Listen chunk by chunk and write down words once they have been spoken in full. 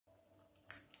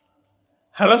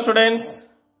Hello students,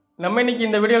 நம்ம இன்னைக்கு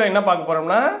இந்த வீடியோல என்ன பார்க்க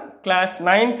போறோம்னா class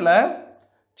 9th ல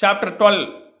chapter 12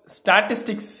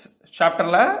 statistics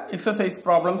chapterல exercise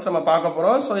problems நம்ம பார்க்க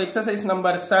போறோம். So exercise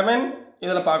number 7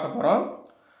 இதல பார்க்க போறோம்.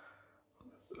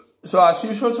 So as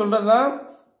usual சொல்றதுனா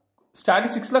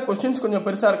statisticsல questions கொஞ்சம்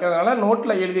பெருசா இருக்கறதால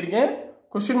நோட்ல எழுதி இருக்கேன்.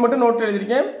 question மட்டும் நோட்ல எழுதி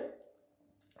இருக்கேன்.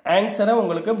 ஆன்சரை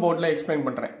உங்களுக்கு போர்ட்ல எக்ஸ்பிளைன்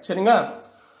பண்றேன். சரிங்களா?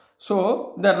 So,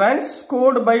 the runs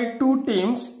scored by two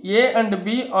teams A and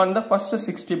B on the first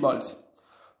 60 balls.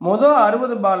 மொதல்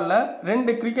 60 பால்ல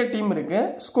ரெண்டு கிரிக்கெட் டீம் இருக்கு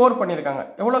ஸ்கோர் பண்ணிருக்காங்க.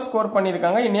 எவ்வளவு ஸ்கோர்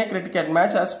பண்ணிருக்காங்க? in a cricket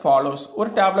match as follows. ஒரு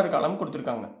டேபுலர் காலம்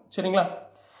கொடுத்திருக்காங்க. சரிங்களா?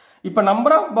 இப்போ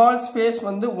நம்பர் ஆஃப் பால்ஸ் ஃபேஸ்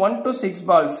வந்து 1 to 6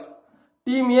 பால்ஸ்.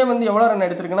 டீம் A வந்து எவ்வளவு ரன்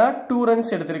எடுத்திருக்குனா 2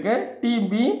 ரன்ஸ் எடுத்திருக்கு. டீம்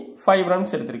B 5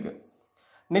 ரன்ஸ் எடுத்திருக்கு.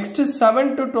 நெக்ஸ்ட்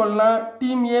 7 to 12 னா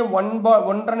டீம் A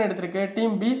 1 ரன் எடுத்திருக்கு.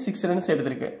 டீம் B 6 ரன்ஸ்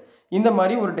எடுத்திருக்கு. இந்த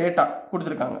மாதிரி ஒரு டேட்டா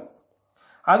கொடுத்திருக்காங்க.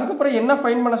 அதுக்கு அப்புறம் என்ன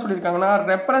ஃபைண்ட் பண்ண சொல்லிருக்காங்கன்னா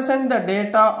represent the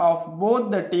data of both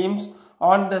the teams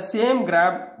on the same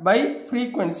graph by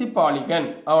frequency polygon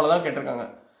அவ்வளவுதான் கேட்டிருக்காங்க.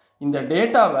 இந்த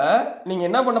டேட்டாவை நீங்க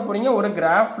என்ன பண்ண போறீங்க ஒரு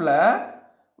கிராஃப்ல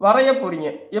வரைய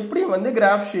போறீங்க. எப்படி வந்து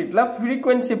கிராஃப் ஷீட்ல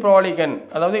frequency polygon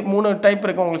அதாவது மூணு டைப்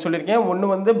இருக்கு உங்களுக்கு சொல்லிருக்கேன்.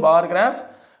 ஒன்னு வந்து பார் கிராஃப்,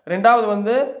 ரெண்டாவது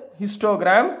வந்து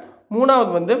ஹிஸ்டோகிராம்,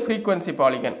 மூணாவது வந்து frequency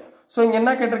polygon. So இங்க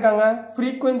என்ன கேட்டிருக்காங்க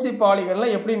frequency polygonல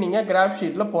எப்படி நீங்க கிராஃப்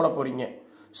ஷீட்ல போட போறீங்க.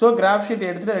 சோ கிராஃப் ஷீட்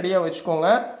எடுத்து ரெடியா வச்சுக்கோங்க.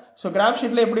 சோ கிராஃப்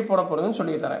ஷீட்ல எப்படி போட போறதுன்னு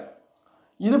சொல்லி தரேன்.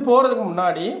 இது போறதுக்கு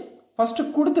முன்னாடி ஃபர்ஸ்ட்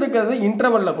கொடுத்திருக்கிறது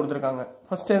இன்டர்வல்ல கொடுத்திருக்காங்க.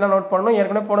 ஃபர்ஸ்ட் என்ன நோட் பண்ணனும்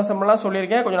ஏற்கனவே போன செம்லாம்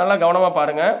சொல்லிருக்கேன். கொஞ்சம் நல்லா கவனமா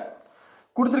பாருங்க.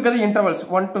 கொடுத்திருக்கிறது intervals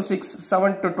 1 to 6,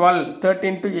 7 to 12,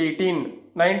 13 to 18,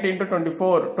 19 to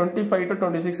 24, 25 to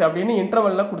 26 அப்படினு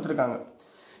இன்டர்வல்ல கொடுத்திருக்காங்க.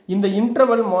 இந்த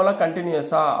இன்டர்வல் மோல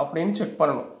கண்டினியூஸா அப்படினு செக்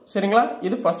பண்ணனும். சரிங்களா?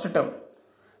 இது ஃபர்ஸ்ட் டேர்ம்.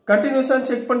 கண்டினியூஸா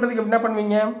செக் பண்றதுக்கு என்ன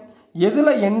பண்ணுவீங்க? எதுல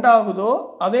எண்ட் ஆகுதோ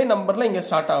அதே நம்பர்ல இங்க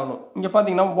ஸ்டார்ட் ஆகணும். இங்க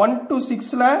பாத்தீங்கன்னா 1 to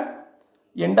 6ல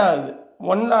எண்ட் ஆகுது.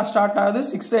 1ல ஸ்டார்ட் ஆகுது,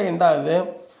 6ல எண்ட் ஆகுது.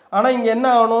 ஆனா இங்க என்ன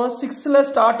ஆகணும்? 6ல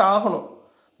ஸ்டார்ட் ஆகணும்.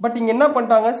 பட் இங்க என்ன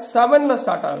பண்ணிட்டாங்க? 7ல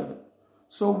ஸ்டார்ட் ஆகுது.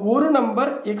 சோ ஒரு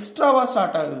நம்பர் எக்ஸ்ட்ராவா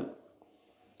ஸ்டார்ட் ஆகுது.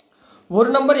 ஒரு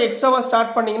நம்பர் எக்ஸ்ட்ராவா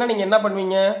ஸ்டார்ட் பண்ணீங்கன்னா நீங்க என்ன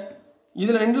பண்ணுவீங்க?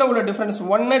 இதுல ரெண்டுல உள்ள டிஃபரன்ஸ்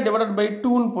 1 டிவைடட் பை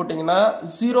 2 ன்னு போட்டீங்கன்னா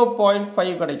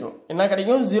 0.5 கிடைக்கும். என்ன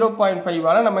கிடைக்கும்? 0.5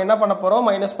 ஆல நம்ம என்ன பண்ண போறோம்?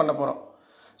 மைனஸ் பண்ண போறோம்.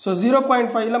 சோ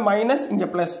 0.5ல மைனஸ் இங்க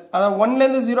பிளஸ். அதாவது 1ல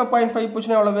இருந்து 0.5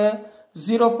 போச்சுனா எவ்வளவு?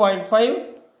 0.5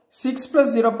 6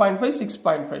 plus 0.5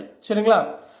 6.5. சரிங்களா?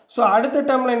 சோ அடுத்த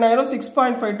டேர்ம்ல என்ன ஆயிரும்?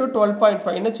 6.5 to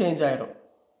 12.5 ன்னு சேஞ்ச் ஆயிரும்.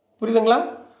 புரியுதுங்களா?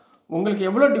 உங்களுக்கு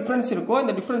எவ்வளவு டிஃபரன்ஸ் இருக்கோ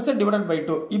அந்த டிஃபரன்ஸை டிவைடட் பை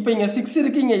 2. இப்போ இங்க 6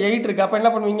 இருக்கு, இங்க 8 இருக்கு. அப்ப என்ன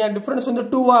பண்ணுவீங்க? டிஃபரன்ஸ் வந்து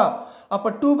 2வா? அப்ப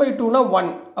 2/2 னா 1.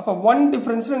 அப்ப 1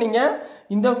 டிஃபரன்ஸ்ல நீங்க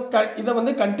இந்த இத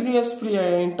வந்து கண்டினியூஸ்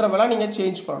இன்டர்வலா நீங்க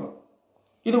சேஞ்ச் பண்ணனும்.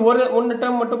 இது ஒரு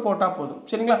டேர்ம் மட்டும் போட்டா போதும்.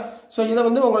 சரிங்களா? சோ இத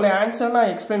வந்து உங்களுடைய ஆன்சர்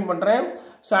நான் எக்ஸ்பிளைன் பண்றேன்.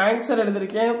 So answer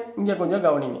எழுதிருக்கேன். இங்க கொஞ்சம்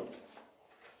கவனிங்க.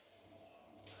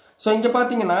 சோ இங்க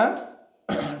பாத்தீங்கன்னா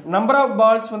நம்பர் ஆஃப்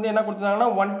பால்ஸ் வந்து என்ன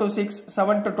கொடுத்திருக்காங்கன்னா 1 to 6,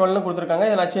 7 to 12 னு கொடுத்திருக்காங்க.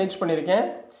 இத நான் சேஞ்ச் பண்ணிருக்கேன்.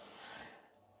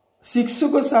 6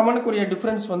 க்கு 7 க்குரிய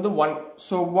டிஃபரன்ஸ் வந்து 1.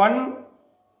 சோ 1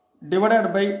 divided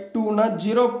by 2 னா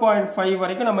 0.5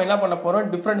 வரைக்கும் நம்ம என்ன பண்ண போறோம்?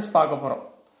 டிஃபரன்ஸ் பார்க்க போறோம்.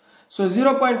 சோ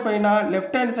 0.5 னா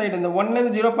லெஃப்ட் ஹேண்ட் சைடு இந்த 1ல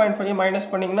இருந்து 0.5 மைனஸ்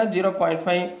பண்ணீங்கன்னா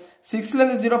 0.5, 6ல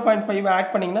இருந்து 0.5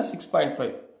 ஆட் பண்ணீங்கன்னா 6.5.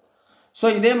 சோ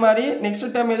இதே மாதிரி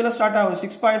நெக்ஸ்ட் டைம் எதுல ஸ்டார்ட் ஆகும்?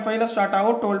 6.5ல ஸ்டார்ட்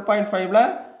ஆகும், 12.5ல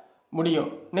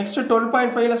முடியும். நெக்ஸ்ட்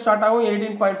 12.5ல ஸ்டார்ட் ஆகும்,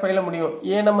 18.5ல முடியும்.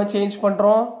 ஏன் நம்ம சேஞ்ச்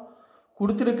பண்றோம்?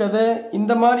 கொடுத்திருக்கிறது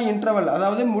இந்த மாதிரி இன்டர்வல்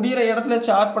அதாவது முடிகிற இடத்துல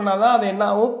சார்ட் பண்ணாதான் அது என்ன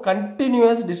ஆகும்?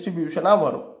 கண்டினியூஸ் டிஸ்ட்ரிபியூஷனா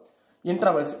வரும்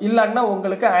இன்டர்வல்ஸ். இல்லன்னா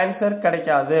உங்களுக்கு ஆன்சர்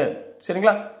கிடைக்காது.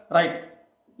 சரிங்களா? ரைட்.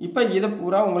 இப்போ இது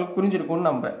பூரா உங்களுக்கு புரிஞ்சிருக்கும்னு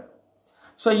நம்புறேன்.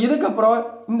 சோ இதுக்கு அப்புறம்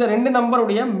இந்த ரெண்டு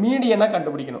நம்பருடைய மீடியனை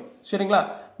கண்டுபிடிக்கணும். சரிங்களா?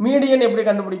 மீடியன் எப்படி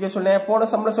கண்டுபிடிக்க சொன்னேன்? போன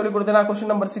சம்ல சொல்லி கொடுத்தேன்.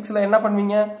 क्वेश्चन நம்பர் 6ல என்ன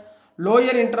பண்ணுவீங்க?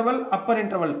 லோயர் இன்டர்வல், அப்பர்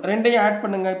இன்டர்வல் ரெண்டையும் ஆட்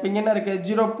பண்ணுங்க. இப்போ இங்க என்ன இருக்கு?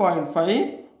 0.5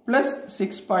 plus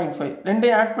 6.5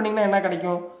 ரெண்டையும் ஆட் பண்ணீங்கன்னா என்ன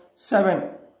கிடைக்கும்? 7.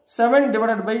 7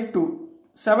 divided by 2.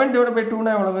 7 divided by 2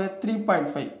 னா எவ்வளவு?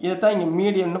 3.5. இதுதான் இங்க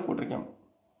மீடியன் போட்டிருக்கேன்.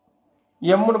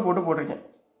 m னு போட்டிருக்கேன்.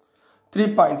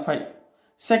 3.5.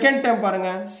 செகண்ட் டேர்ம் பாருங்க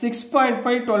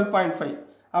 6.5 12.5.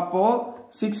 அப்போ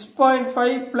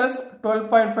 6.5 plus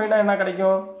 12.5 னா என்ன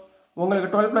கிடைக்கும்? உங்களுக்கு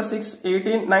 12 plus 6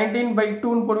 18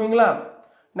 19/2 னு போடுவீங்களா?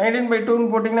 19/2 னு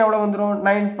போட்டீங்கன்னா எவ்வளவு வந்துரும்?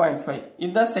 9.5.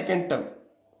 இதுதான் செகண்ட் டேர்ம்.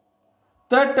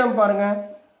 தேர்ட் டேர்ம் பாருங்க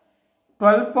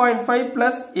 12.5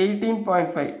 plus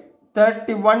 18.5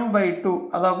 31/2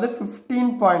 அதாவது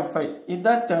 15.5.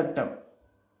 இதுதான் தேர்ட் டேர்ம்.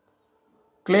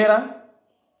 கிளியரா?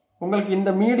 உங்களுக்கு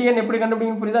இந்த மீடியன் எப்படி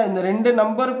கண்டுபிடிக்கணும் புரியுதா? இந்த ரெண்டு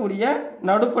நம்பருக்குரிய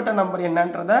நடுப்பட்ட நம்பர்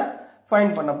என்னன்றதை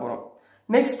ஃபைண்ட் பண்ண போறோம்.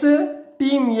 நெக்ஸ்ட்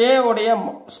டீம் A உடைய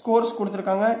ஸ்கோர்ஸ்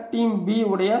கொடுத்திருக்காங்க, டீம் B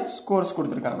உடைய ஸ்கோர்ஸ்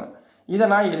கொடுத்திருக்காங்க. இதை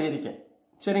நான் எழுதியிருக்கேன்.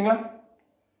 சரிங்களா?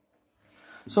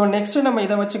 ஸோ நெக்ஸ்ட் நம்ம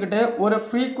இதை வச்சுக்கிட்டு ஒரு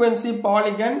ஃப்ரீக்வன்சி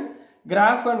பாலிகன்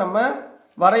கிராஃபை நம்ம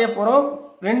வரைய போகிறோம்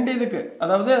ரெண்டு இதுக்கு,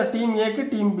 அதாவது டீம் ஏக்கு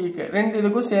டீம் பிக்கு ரெண்டு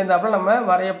இதுக்கும் சேர்ந்தாப்புல நம்ம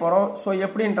வரைய போகிறோம். ஸோ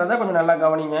எப்படின்றத கொஞ்சம் நல்லா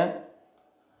கவனிங்க.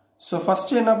 ஸோ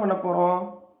ஃபர்ஸ்ட் என்ன பண்ண போகிறோம்,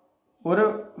 ஒரு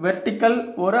வெர்டிக்கல்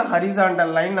ஒரு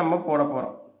ஹரிசாண்டல் லைன் நம்ம போட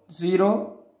போகிறோம். 0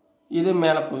 இது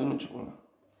மேலே போகுதுன்னு வச்சுக்கோங்க.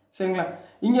 சரிங்களா?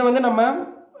 இங்கே வந்து நம்ம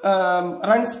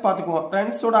ரன்ஸ் பார்த்துக்குவோம்.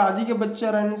 ரன்ஸோட அதிகபட்ச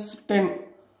ரன்ஸ் 10,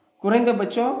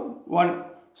 குறைந்தபட்சம் 1.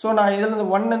 ஸோ நான்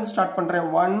இதில் 1 ஸ்டார்ட் பண்ணுறேன்.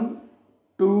 1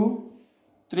 2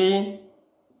 3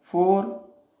 4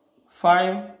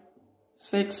 5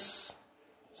 6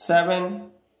 7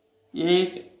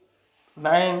 8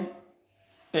 9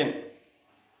 10.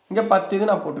 இங்கே 10 இது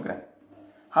நான் போட்டுக்கிறேன்.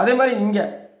 அதே மாதிரி இங்கே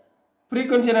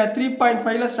ஃப்ரீக்வன்சி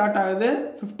 3.5ல ஸ்டார்ட் ஆகுது,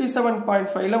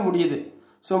 57.5ல முடியுது.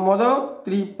 ஸோ மொதல்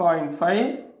 3.5,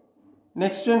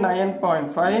 next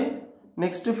 9.5,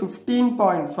 next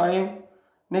 15.5,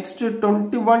 next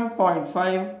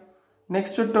 21.5,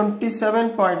 next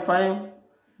 27.5,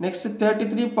 next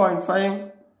 33.5,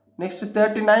 next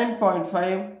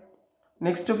 39.5,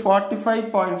 next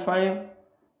 45.5,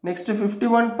 next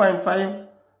 51.5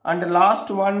 and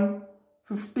last one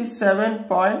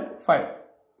 57.5.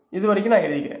 இது வரைக்கும் நான்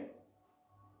எழுதிக்கிறேன்.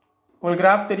 உங்களுக்கு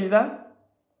கிராஃப் தெரியுதா?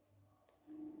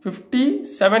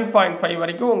 57.5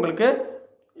 வரைக்கும் உங்களுக்கு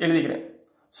எழுதிக்கிறேன்.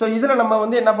 ஸோ இதில் நம்ம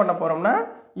வந்து என்ன பண்ண போகிறோம்னா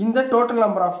இந்த டோட்டல்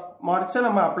நம்பர் ஆஃப் மார்க்ஸை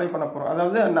நம்ம அப்ளை பண்ண போகிறோம்.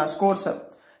 அதாவது நான் ஸ்கோர்ஸை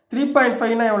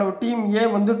 3.5னா எவ்வளவு, டீம் ஏ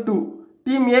வந்து 2,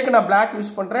 டீம் ஏக்கு நான் பிளாக்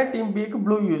யூஸ் பண்ணுறேன், டீம் பிக்கு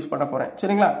ப்ளூ யூஸ் பண்ண போகிறேன்.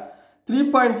 சரிங்களா?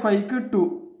 3.5க்கு 2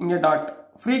 இங்கே டாட்,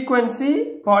 ஃப்ரீக்வன்சி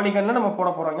பாலிகனில் நம்ம போட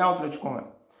போகிறோம், ஞாபகத்தில் வச்சுக்கோங்க.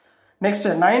 நெக்ஸ்ட்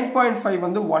 9.5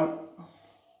 வந்து 1,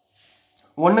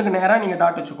 1க்கு நேராக நீங்கள்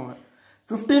டாட் வச்சுக்கோங்க.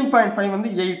 15.5 வந்து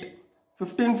 8,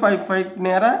 15.5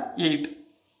 நேராக 8,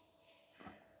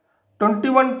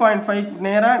 21.5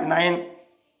 நேராக 9,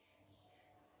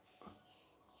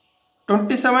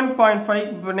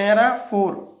 27.5 நேராக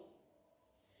 4,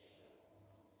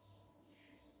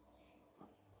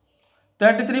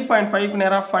 33.5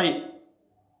 நேராக 5,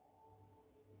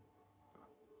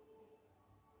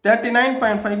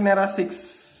 39.5 நேராக 6,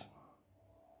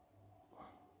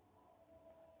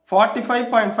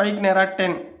 45.5 நேராக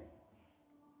 10,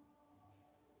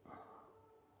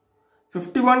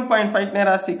 51.5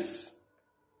 நேராக 6,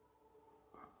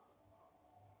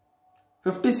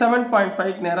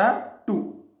 57.5 நேராக 2.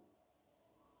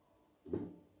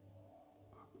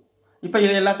 இப்போ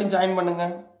இது எல்லாத்தையும் ஜாயின் பண்ணுங்க.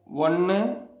 1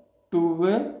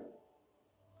 2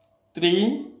 3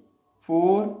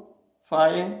 4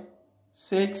 5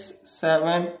 6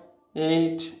 7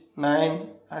 8 9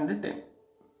 and 10.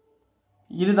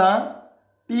 இதுதான்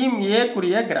team A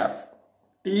குரிய graph.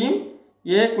 Team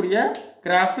A குரிய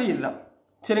graph இதுதான்.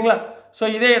 சரிங்களா? ஸோ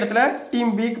இதே இடத்துல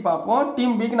டீம் பிக்கு பார்ப்போம்.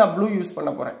 டீம் பிக்கு நான் ப்ளூ யூஸ் பண்ண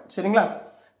போகிறேன். சரிங்களா?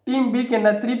 டீம் பிக்கு என்ன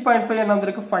 3.5 என்ன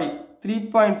வந்திருக்கு 5,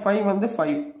 3.5 வந்து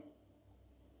 5,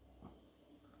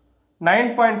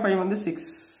 9.5 வந்து 6,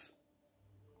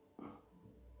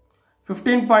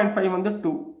 15.5 வந்து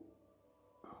 2,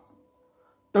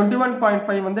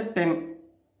 21.5 வந்து 10,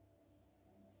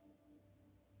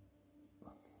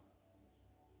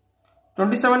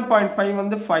 27.5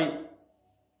 வந்து 5,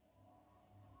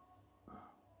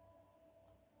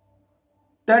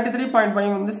 33.5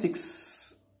 வந்து 6,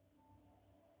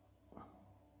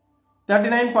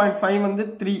 39.5 வந்து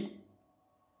 3,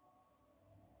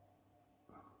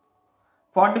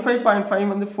 45.5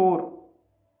 வந்து 4,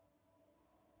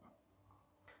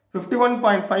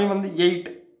 51.5 வந்து 8,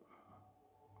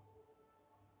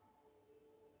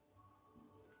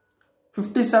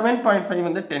 57.5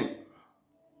 வந்து 10.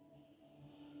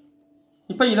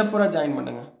 இப்போ இதை பூரா ஜாயின்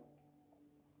பண்ணுங்க.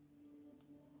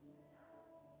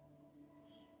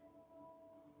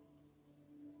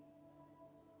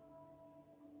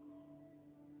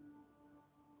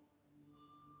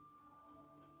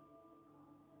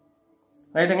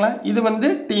 ரைட்டுங்களா? இது வந்து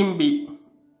team B,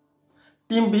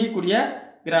 team B குரிய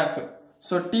graph.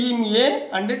 So team A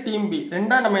and team B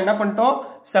ரெண்டா நம்ம என்ன பண்ணிட்டோம்,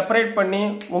 செப்பரேட் பண்ணி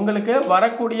உங்களுக்கு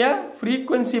வரக்கூடிய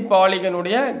ஃப்ரீக்வன்சி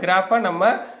பாலிகனுடைய கிராஃபை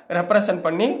நம்ம ரெப்ரசன்ட்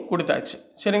பண்ணி கொடுத்தாச்சு.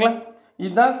 சரிங்களா?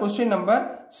 இதுதான் question number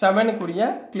 7க்குரிய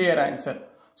clear answer.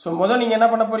 So முதல் நீங்கள் என்ன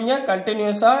பண்ண போறீங்க,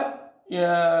 கண்டினியூஸாக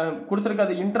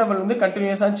கொடுத்துருக்க இன்டர்வல் வந்து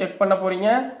கண்டினியூஸாக செக் பண்ண போறீங்க,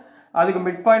 அதுக்கு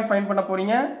மிட் பாயிண்ட் ஃபைண்ட் பண்ண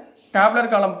போறீங்க,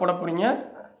 டேப்லர் காலம் போட போறீங்க,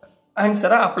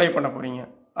 ஆன்சரை அப்ளை பண்ண போறீங்க.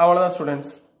 அவ்வளோதான்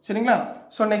ஸ்டூடெண்ட்ஸ். சரிங்களா?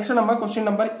 ஸோ நெக்ஸ்ட் நம்ம கொஸ்டின்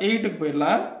நம்பர் 8க்கு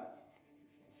போயிடலாம்.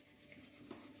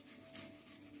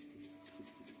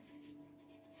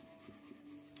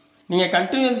 நீங்க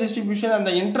கண்டினியூஸ் டிஸ்ட்ரிபியூஷன்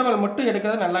அந்த இன்டர்வல் மட்டும்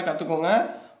எடுக்கிறத நல்லா கத்துக்கோங்க.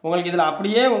 உங்களுக்கு இதுல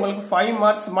அப்படியே உங்களுக்கு 5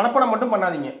 மார்க்ஸ் மனப்பாடம் மட்டும்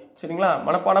பண்ணாதீங்க. சரிங்களா?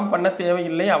 மனப்பாடம் பண்ண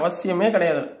தேவையில்லை, அவசியமே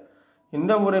கிடையாது.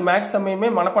 எந்த ஒரு மேக்ஸ் சம்மையுமே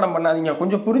மனப்பாடம் பண்ணாதீங்க.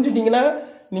 கொஞ்சம் புரிஞ்சிட்டிங்கன்னா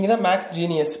நீங்கள் தான் மேக்ஸ்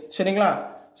ஜீனியஸ். சரிங்களா?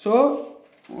 ஸோ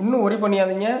இன்னும் ஒரி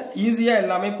பண்ணியாதீங்க, ஈஸியாக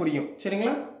எல்லாமே புரியும்.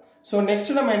 சரிங்களா? ஸோ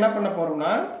நெக்ஸ்ட் நம்ம என்ன பண்ண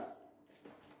போகிறோம்னா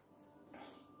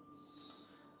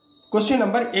கொஸ்டின்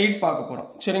நம்பர் 8 பார்க்க போகிறோம்.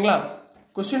 சரிங்களா?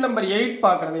 கொஸ்டின் நம்பர் 8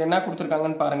 பார்க்குறது என்ன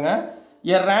கொடுத்துருக்காங்கன்னு பாருங்க.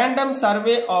 A random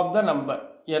survey of the number.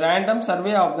 A random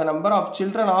survey of the number of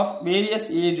children of various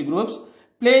age groups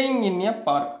playing in a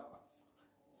park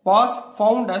was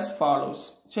found as follows.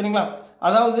 சரிங்களா?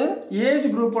 அதாவது ஏஜ்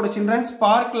குரூப்போட சில்ட்ரன்ஸ்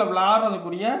பார்க்கில்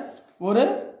விளையாடுறதுக்குரிய ஒரு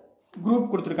குரூப்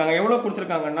கொடுத்துருக்காங்க. எவ்வளோ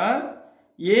கொடுத்துருக்காங்கன்னா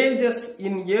ஏஜஸ்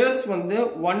இன் இயர்ஸ் வந்து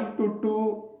 1 to 2,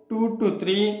 2 to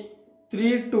 3,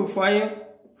 3 to 5,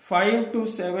 5 to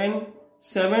 7,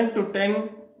 7 to 10,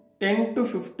 10 to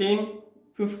 15,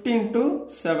 15 to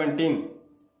 17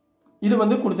 இது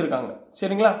வந்து கொடுத்துருக்காங்க.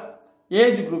 சரிங்களா?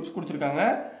 ஏஜ் குரூப்ஸ் கொடுத்துருக்காங்க.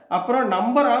 அப்புறம்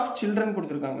நம்பர் ஆஃப் சில்ட்ரன்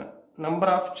கொடுத்துருக்காங்க.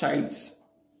 நம்பர் ஆஃப் சைல்ட்ஸ்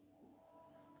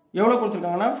எவ்வளோ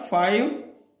கொடுத்துருக்காங்கன்னா 5,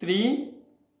 3,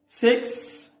 6,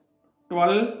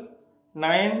 12,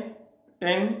 9,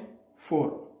 10, 4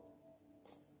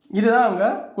 இதுதான் அங்கே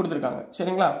கொடுத்துருக்காங்க.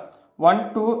 சரிங்களா? 1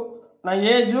 2 நான்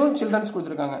ஏஜும் சில்ட்ரன்ஸ்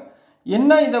கொடுத்துருக்காங்க.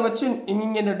 என்ன இதை வச்சு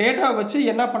நீங்கள் இந்த டேட்டாவை வச்சு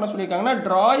என்ன பண்ண சொல்லியிருக்காங்கன்னா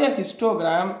draw a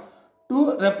histogram to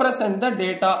represent the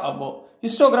data above.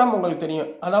 Histogram உங்களுக்கு தெரியும்,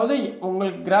 அதாவது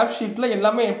உங்களுக்கு கிராஃப் ஷீட்டில்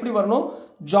எல்லாமே எப்படி வரணும்,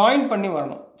 ஜாயின் பண்ணி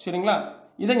வரணும். சரிங்களா?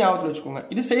 இதை ஞாபகத்தில் வச்சுக்கோங்க.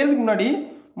 இது செய்யறதுக்கு முன்னாடி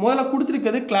முதல்ல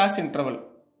கொடுத்துருக்கிறது கிளாஸ் இன்டர்வல்.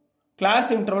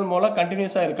 கிளாஸ் இன்டர்வல் முதல்ல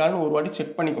கண்டினியூஸாக இருக்கான்னு ஒரு வாட்டி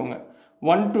செக் பண்ணிக்கோங்க.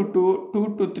 1 to 2, 2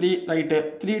 to 3 ரைட்டு,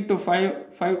 3 to 5,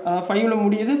 5ல்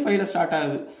முடியுது, 5ல் ஸ்டார்ட்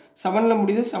ஆகுது, 7ல்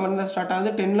முடியுது, 7ல் ஸ்டார்ட்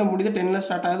ஆகுது, 10ல் முடியுது, 10ல்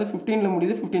ஸ்டார்ட் ஆகுது, 15ல்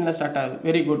முடியுது, 15ல் ஸ்டார்ட் ஆகுது.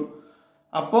 Very good.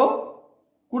 அப்போது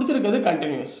கொடுத்துருக்கிறது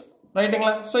கண்டினியூஸ்.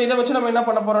 ரைட்டுங்களா? ஸோ இதை வச்சு நம்ம என்ன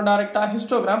பண்ண போகிறோம், டைரெக்டாக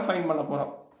ஹிஸ்டோகிராம் ஃபைண்ட் பண்ண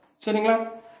போகிறோம். சரிங்களா?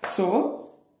 ஸோ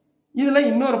இதில்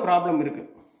இன்னொரு ப்ராப்ளம் இருக்குது.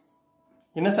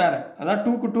 என்ன சார், அதான்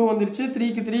 2க்கு 2 வந்துருச்சு,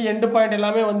 3க்கு 3, எண்டு பாயிண்ட்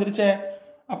எல்லாமே வந்துருச்சு,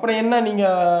 அப்புறம் என்ன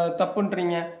நீங்கள்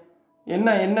தப்புன்றீங்க,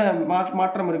 என்ன என்ன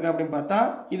மாற்றம் இருக்குது அப்படின்னு பார்த்தா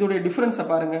இதோடைய டிஃப்ரென்ஸை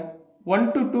பாருங்கள். 1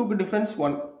 to 2க்கு டிஃப்ரென்ஸ்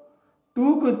 1,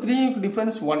 2க்கு 3க்கு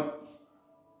டிஃப்ரென்ஸ் 1,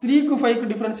 3க்கு 5க்கு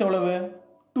டிஃப்ரென்ஸ் எவ்வளவு,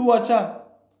 2 ஆச்சா?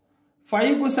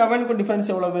 5க்கு 7க்கு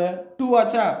டிஃப்ரென்ஸ் எவ்வளவு, 2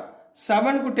 ஆச்சா?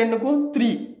 7க்கு 10க்கும்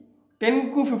 3,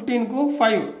 10க்கு 15க்கும்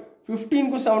 5,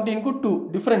 15க்கு 17க்கும் 2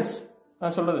 டிஃப்ரென்ஸ்.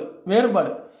 நான் சொல்கிறது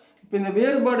வேறுபாடு. இப்போ இந்த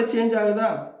வேறுபாடு சேஞ்ச் ஆகுதா?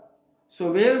 ஸோ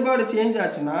வேறுபாடு சேஞ்ச்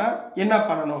ஆச்சுன்னா என்ன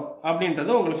பண்ணணும்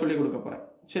அப்படின்றத உங்களுக்கு சொல்லிக் கொடுக்க போகிறேன்.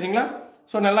 சரிங்களா?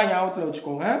 ஸோ நல்லா ஞாபகத்தில்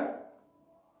வச்சுக்கோங்க.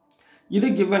 இது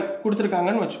கிவன்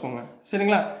கொடுத்துருக்காங்கன்னு வச்சுக்கோங்க.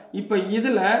 சரிங்களா? இப்போ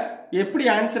இதில் எப்படி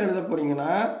ஆன்சர் எழுத போறீங்கன்னா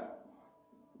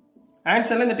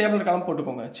ஆன்சரில் இந்த டேபிள் கலம்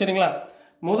போட்டுக்கோங்க. சரிங்களா?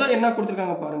 முதல் என்ன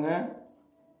கொடுத்துருக்காங்க பாருங்க.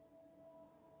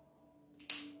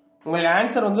 உங்களுக்கு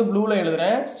ஆன்சர் வந்து ப்ளூவில்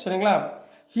எழுதுறேன். சரிங்களா?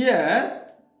 ஹியர்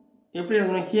எப்படி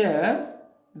எழுதணும், here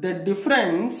the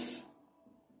difference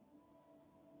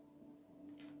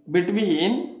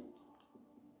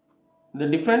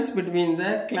between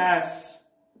the class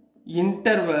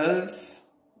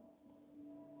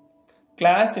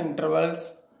intervals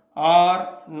are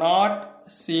not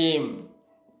same.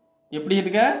 எப்படி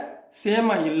இருக்க,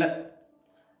 சேமா இல்லை.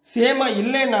 சேமா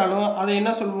இல்லைனாலும் அதை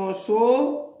என்ன சொல்லுவோம், so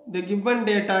the given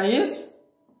data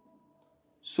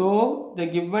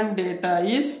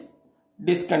is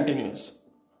discontinuous.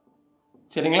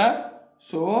 சரிங்களா?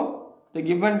 so the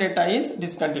given data is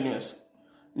discontinuous.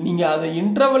 நீங்க அது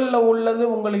இன்டர்வல்ல உள்ளது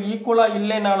உங்களுக்கு ஈக்குவலா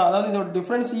இல்லைனாலும், அதாவது இதோட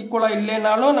டிஃபரன்ஸ் ஈக்குவலா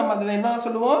இல்லைனாலும் நம்ம அதை என்ன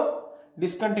சொல்லுவோம்,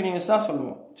 டிஸ்கண்டினியூஸா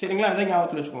சொல்லுவோம். சரிங்களா? அதை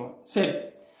ஞாபகத்தில் வச்சுக்கோங்க. சரி,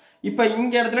 இப்போ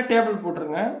இங்க இடத்துல டேபிள்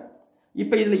போட்டுருங்க.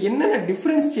 இப்போ இதுல என்னென்ன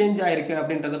டிஃபரன்ஸ் சேஞ்ச் ஆயிருக்கு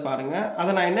அப்படின்றத பாருங்க. அதை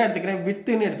நான் என்ன எடுத்துக்கிறேன்,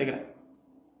 விட்த்னு எடுத்துக்கிறேன்.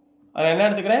 அதை என்ன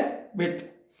எடுத்துக்கிறேன், விட்த்.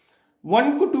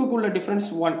 1க்கு 2க்கு உள்ள டிஃபரன்ஸ்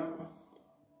 1.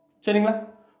 சரிங்களா?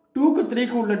 2க்கு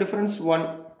 3க்கு உள்ள டிஃபரன்ஸ் 1,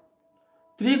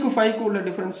 3க்கு 5க்கு உள்ள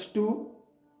டிஃபரன்ஸ் 2,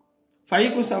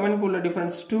 5க்கு 7க்கு உள்ள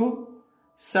டிஃபரன்ஸ் 2,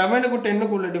 7க்கு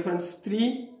 10க்கு உள்ள டிஃபரன்ஸ் 3,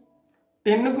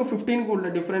 10க்கு 15க்கு உள்ள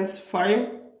டிஃபரன்ஸ் 5,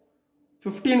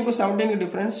 15க்கு 17க்கு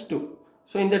டிஃபரன்ஸ் 2.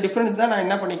 ஸோ இந்த டிஃபரன்ஸ் தான் நான்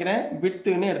என்ன பண்ணிக்கிறேன்,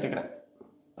 விட்த்னு எடுத்துக்கிறேன்.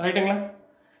 ரைட்டுங்களா?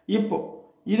 இப்போ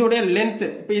இதோடைய லென்த்,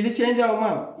 இப்போ இது சேஞ்ச்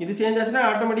ஆகுமா, இது சேஞ்ச் ஆச்சுன்னா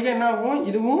ஆட்டோமேட்டிக்காக என்ன ஆகும்,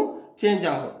 இதுவும் சேஞ்ச்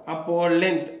ஆகும். அப்போ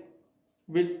லென்த்,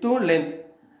 விட்த்தும் லென்த்.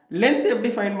 லென்த் எப்படி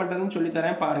ஃபைண்ட் பண்றதுன்னு சொல்லி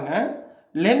தரேன் பாருங்க.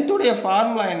 லென்த்துடைய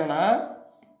ஃபார்முலா என்னன்னா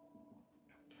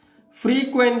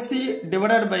frequency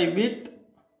divided by width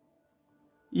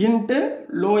into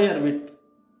lower width.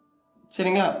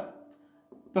 சரிங்களா?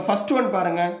 இப்போ ஃபர்ஸ்ட் ஒன்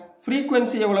பாருங்க,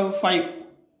 frequency எவ்வளவு 5,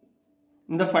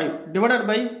 இந்த 5 divided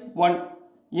by 1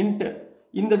 into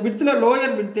இந்த widthல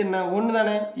lower width என்ன 1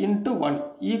 தானே, into 1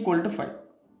 equal to 5.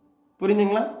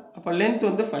 புரியுதுங்களா? அப்போ லென்த்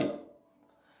வந்து 5.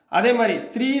 அதே மாதிரி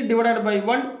 3 divided by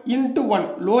 1 into 1,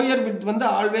 lower width வந்து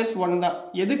always 1 தான்.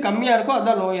 எது கம்மியா இருக்கோ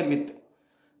அதான் lower width.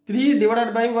 3 divided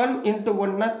by 1 into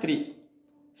 1 3.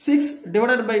 6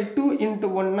 divided by 2 into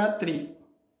 1 3.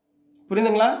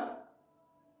 புரியுதுங்களா?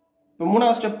 இப்போ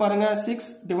மூணாவது ஸ்டெப் பாருங்க 6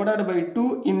 divided by 2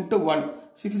 into 1.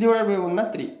 6 divided by 1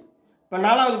 3. இப்போ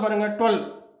நாலாவது பாருங்க 12.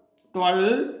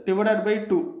 12 divided by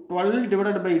 2. 12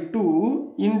 divided by 2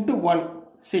 into 1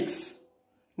 6.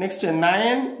 Next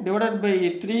 9 divided by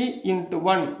 3 into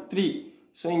 1 3.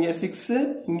 So இங்க 6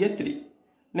 இங்க 3.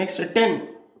 Next 10.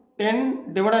 10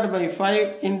 divided by 5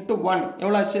 into 1.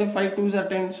 எவ்வளவு ஆச்சு? 5 2s are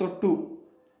 10, so 2.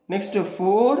 Next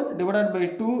 4 divided by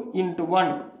 2 into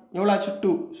 1. எவ்வளவு ஆச்சு?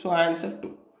 2. So answer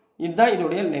 2. இதுதான்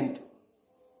இதோடைய length.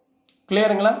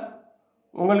 கிளியருங்களா?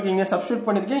 உங்களுக்கு இங்க சப்ஸ்டிட்யூட்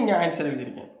பண்ணிருக்கேன், இங்க ஆன்சர்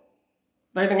எழுதிருக்கேன்.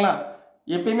 ரைட்டுங்களா?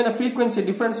 எப்பயுமே இந்த frequency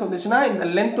difference வந்துச்சுன்னா இந்த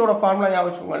lengthோட ஃபார்முலா ஞாபகம்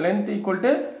வச்சுக்கோங்க. length equal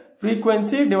to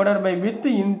frequency divided by width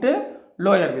into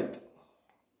lower width.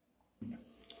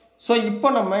 So இப்போ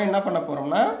நம்ம என்ன பண்ண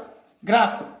போறோம்னா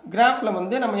கிராஃப்ல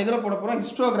வந்து நம்ம எதுல போட போறோம்?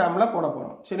 ஹிஸ்டோகிராம்ல போட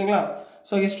போறோம். சரிங்களா?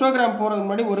 சோ ஹிஸ்டோகிராம் போறதுக்கு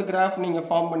முன்னாடி ஒரு கிராஃப் நீங்க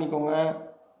ஃபார்ம் பண்ணிக்கோங்க.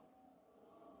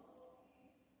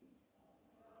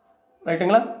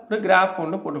 ரைட்டுங்களா? ஒரு கிராஃப்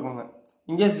ஒன்னு போட்டுக்கோங்க.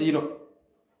 இங்க 0.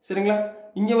 சரிங்களா?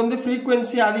 இங்க வந்து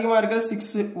frequency அதிகமா இருக்கிறது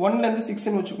 6, 1ல இருந்து 6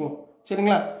 ன்னு வெச்சுக்குவோம்.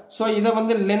 சரிங்களா? சோ இத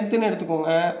வந்து length ன்னு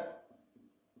எடுத்துக்கோங்க.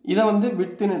 இத வந்து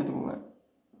width ன்னு எடுத்துக்கோங்க.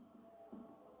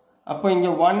 அப்ப இங்க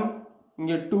 1,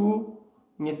 இங்க 2,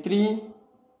 இங்க 3,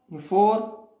 இங்க 4,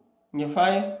 இங்க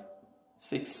 5,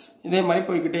 6 இதே மாதிரி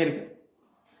போய்க்கிட்டே இருக்கு.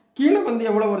 கீழ வந்து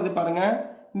எவ்வளவு வருது பாருங்க.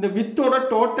 இந்த widthோட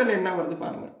டோட்டல் என்ன வருது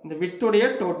பாருங்க. இந்த widthோட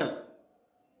டோட்டல்.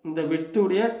 இந்த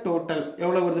widthோட டோட்டல்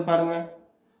எவ்வளவு வருது பாருங்க.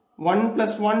 1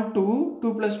 plus 1 2, 2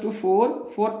 plus 2 4,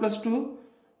 4 plus 2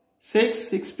 6,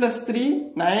 6 plus 3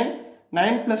 9,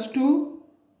 9 plus 2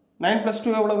 9 plus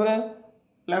 2 எவ்வளவு?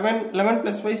 11, 11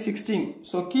 plus 5 16.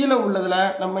 சோ கீழ உள்ளதுல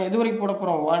நம்ம எது வரைக்கும் போட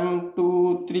போறோம்? 1 2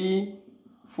 3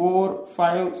 4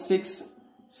 5 6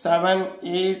 7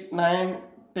 8 9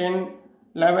 10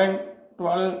 11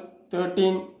 12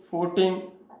 13 14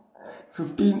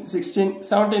 15 16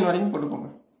 17 வரைக்கும் போட்டுக்கோங்க.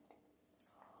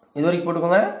 இது வரைக்கும்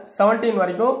போட்டுக்கோங்க. 17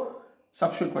 வரைக்கும்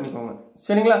சப்ஸ்டிட்யூட் பண்ணிக்கோங்க.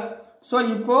 சரிங்களா? சோ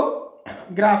இப்போ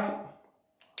கிராஃப்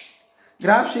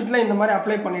ஷீட்ல இந்த மாதிரி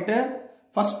அப்ளை பண்ணிட்டு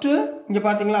ஃபர்ஸ்ட் இங்க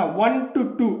பாத்தீங்களா 1 to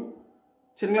 2.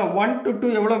 சரிங்களா? 1 to 2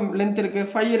 எவ்வளவு லெந்த் இருக்கு?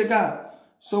 5 இருக்கா?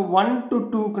 சோ 1 to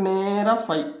 2 க்கு நேரா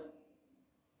 5.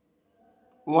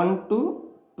 1 to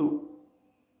 2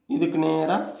 இதுக்கு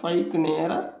நேரா 5 க்கு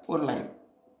நேரா ஒரு லைன்.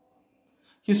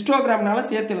 ஹிஸ்டோகிராம்னால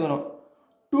சேர்த்து எழுதணும்.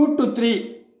 2 to 3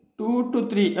 2 to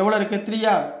 3 எவ்வளவு இருக்கு?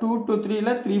 3யா? 2 to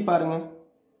 3ல 3 பாருங்க.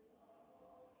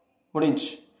 முடிஞ்சு.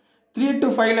 3 to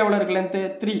 5ல எவ்வளவு இருக்கு லெந்த்?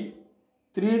 3.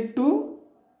 3 to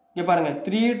இங்க பாருங்க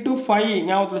 3 to 5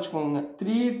 ஞாபகத்துல வச்சுக்கோங்க.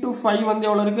 3 to 5 வந்து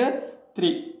எவ்வளவு இருக்கு?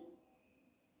 3.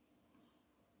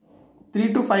 3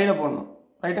 to 5ல போடணும்.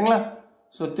 ரைட்டுங்களா?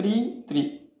 சோ 3 3.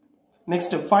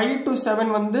 நெக்ஸ்ட் 5 to 7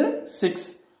 வந்து 6.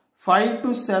 5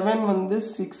 to 7 வந்து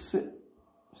 6.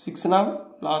 6 னா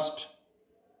லாஸ்ட்.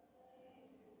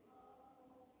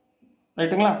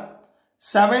 ரைட்டுங்களா?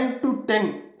 7 to 10.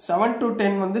 7 to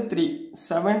 10 வந்து 3.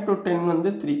 7 to 10 வந்து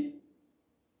 3.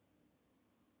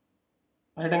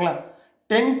 ரைட்டுங்களா?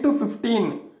 10 to 15.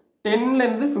 10ல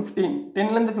இருந்து 15.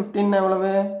 10ல இருந்து 15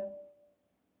 எவ்வளவு?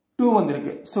 2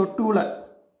 வந்திருக்கு. So 2ல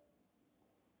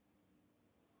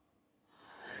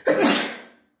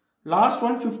last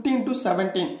one 15 to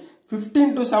 17. 15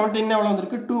 to 17 எவ்வளவு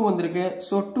வந்திருக்கு? 2 வந்திருக்கு.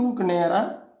 சோ 2 க்கு நேரா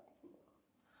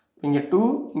இங்க 2,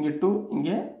 இங்க 2,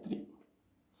 இங்க 3.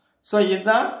 சோ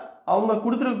இதுதான் அவங்க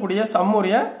கொடுத்திருக்கக்கூடிய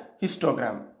சம்முடைய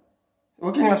ஹிஸ்டோகிராம்.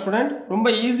 ஓகேங்களா ஸ்டூடெண்ட்? ரொம்ப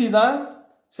ஈஸி தான்.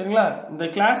 சரிங்களா? இந்த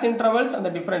கிளாஸ் இன்டர்வல்ஸ் அந்த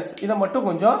டிஃபரன்ஸ் இதை மட்டும்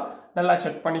கொஞ்சம் நல்லா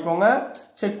செக் பண்ணிக்கோங்க.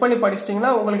 செக் பண்ணி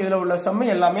படிச்சிட்டிங்கன்னா உங்களுக்கு இதுல உள்ள சம்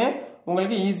எல்லாமே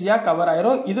உங்களுக்கு ஈஸியா கவர்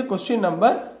ஆயிரும். இது கொஸ்டின்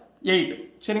நம்பர் 8.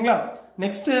 சரிங்களா?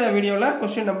 நெக்ஸ்ட் வீடியோல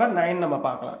கொஸ்டின் நம்பர் 9 நம்ம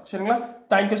பார்க்கலாம். சரிங்களா?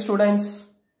 Thank you students.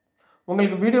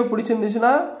 உங்களுக்கு வீடியோ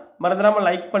பிடிச்சிருந்துச்சுன்னா மறந்துடாம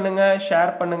லைக் பண்ணுங்க,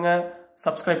 ஷேர் பண்ணுங்க,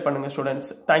 சப்ஸ்கிரைப் பண்ணுங்க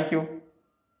ஸ்டூடெண்ட்ஸ். தேங்க்யூ.